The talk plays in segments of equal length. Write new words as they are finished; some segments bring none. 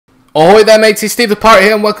Ahoy there matey, Steve the Pirate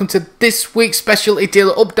here and welcome to this week's specialty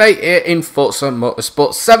dealer update here in Forza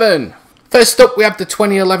Motorsport 7. First up we have the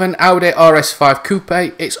 2011 Audi RS5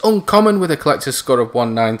 Coupé. It's uncommon with a collector's score of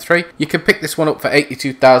 193. You can pick this one up for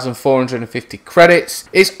 82,450 credits.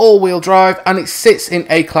 It's all-wheel drive and it sits in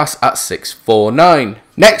A-Class at 649.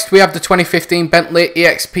 Next we have the 2015 Bentley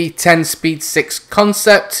EXP 10-speed 6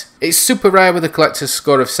 concept. It's super rare with a collector's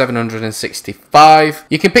score of 765.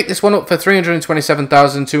 You can pick this one up for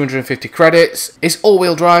 327,250 credits. It's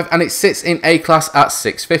all-wheel drive and it sits in A-Class at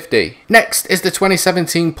 650. Next is the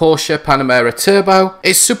 2017 Porsche Panamera Turbo.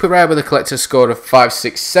 It's super rare with a collector's score of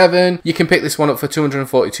 567. You can pick this one up for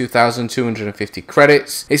 242,250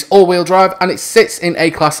 credits. It's all-wheel drive and it sits in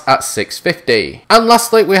A-Class at 650. And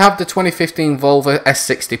lastly we have the 2015 Volvo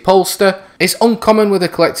S60 Polestar. It's uncommon with a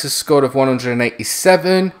collector's score of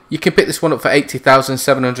 187. You can pick this one up for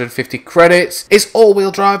 80,750 credits. It's all-wheel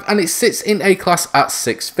drive and it sits in A-Class at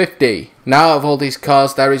 650. Now out of all these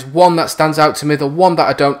cars there is one that stands out to me, the one that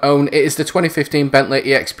I don't own. It is the 2015 Bentley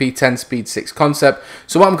EXP 10-speed 6 concept.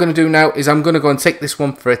 So what I'm going to do now is I'm going to go and take this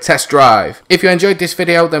one for a test drive. If you enjoyed this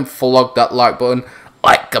video then flog that like button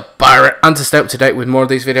like a pirate. And to stay up to date with more of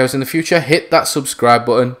these videos in the future, hit that subscribe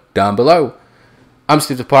button down below. I'm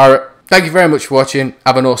Steve the Pirate. Thank you very much for watching.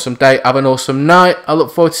 Have an awesome day. Have an awesome night. I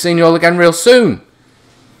look forward to seeing you all again real soon.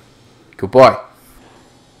 Goodbye.